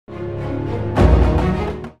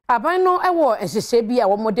Aban no ewo ehhehye bia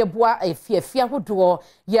wo mode boa efiafia hodo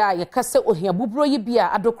ya yekase ohia buburo yi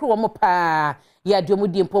bia adokro wo pa ya de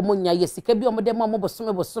omudi mpo munya yesika bi omode mo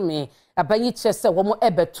bosome aban yi kyese wo mo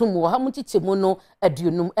ebetum wo ha mu chichemu no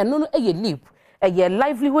aduonum eno no eye leap eye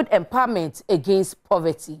livelihood empowerment against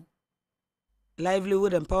poverty.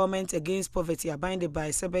 Livelihood empowerment against poverty abinded by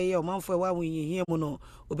Sebeye Omanfo wa winyi mu no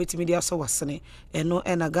obetimi dia so wasene eno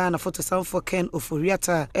ena Ghana photo sanfo Ken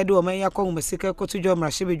Oforiata edo omanya kwa mesika kotujo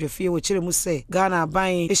mrahebedwafie wo kire mu se Ghana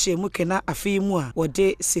aban ehye mu kena afi mu a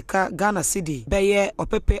wode sika Ghana cedi beye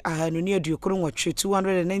opepe ahanuni aduokro nwotwe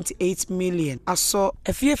 298 million aso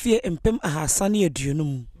afiefie empem ahasane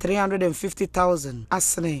aduonum 350,000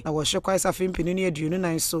 asene na wo hwekwa isafi mpinuni aduonu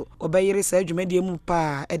nan so obeyire sa adwumadie mu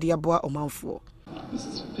pa ede aboa omanfo.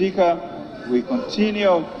 Mr. Speaker, we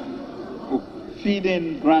continue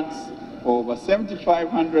feeding grants for over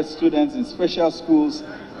 7,500 students in special schools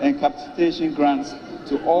and capitation grants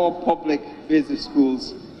to all public basic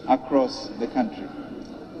schools across the country.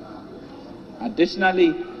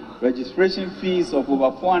 Additionally, registration fees of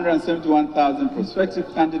over 471,000 prospective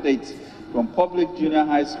candidates from public junior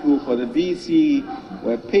high school for the BCE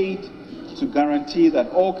were paid to guarantee that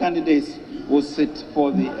all candidates will sit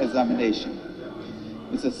for the examination.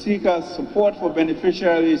 Mr. Speaker, support for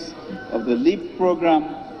beneficiaries of the LEAP program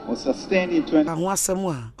was sustained in 20.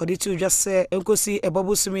 Ahwasamwa oditu just enkosi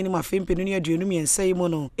ebobo sumi ni mafempenu aduonum yensai mu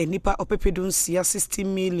no enipa opepedun sia 60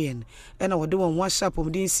 million ena wode won wa sharp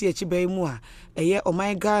omdin si achibai mu a eye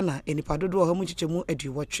oman Ghana enipa dodo ha mu chichemu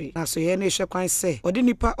aduwotwe na so ye na ehwe kwan se ode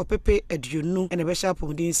nipa opepe aduonu ena be sharp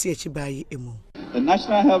omdin si achibai emu. The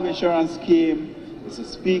National Health Insurance Scheme, Mr.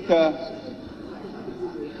 Speaker,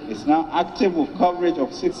 is now active with coverage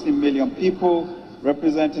of 60 million people,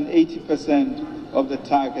 representing 80% of the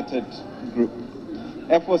targeted group.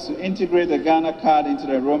 Efforts to integrate the Ghana card into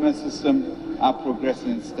the enrollment system are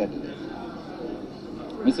progressing steadily.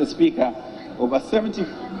 Mr. Speaker, over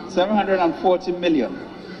 740 million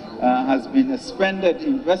has been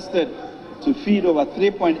invested to feed over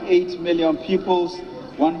 3.8 million pupils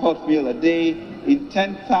one hot meal a day in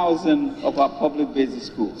 10,000 of our public basic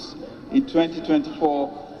schools. In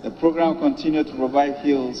 2024, the program continued to provide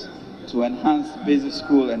hills to enhance basic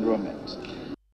school enrollment.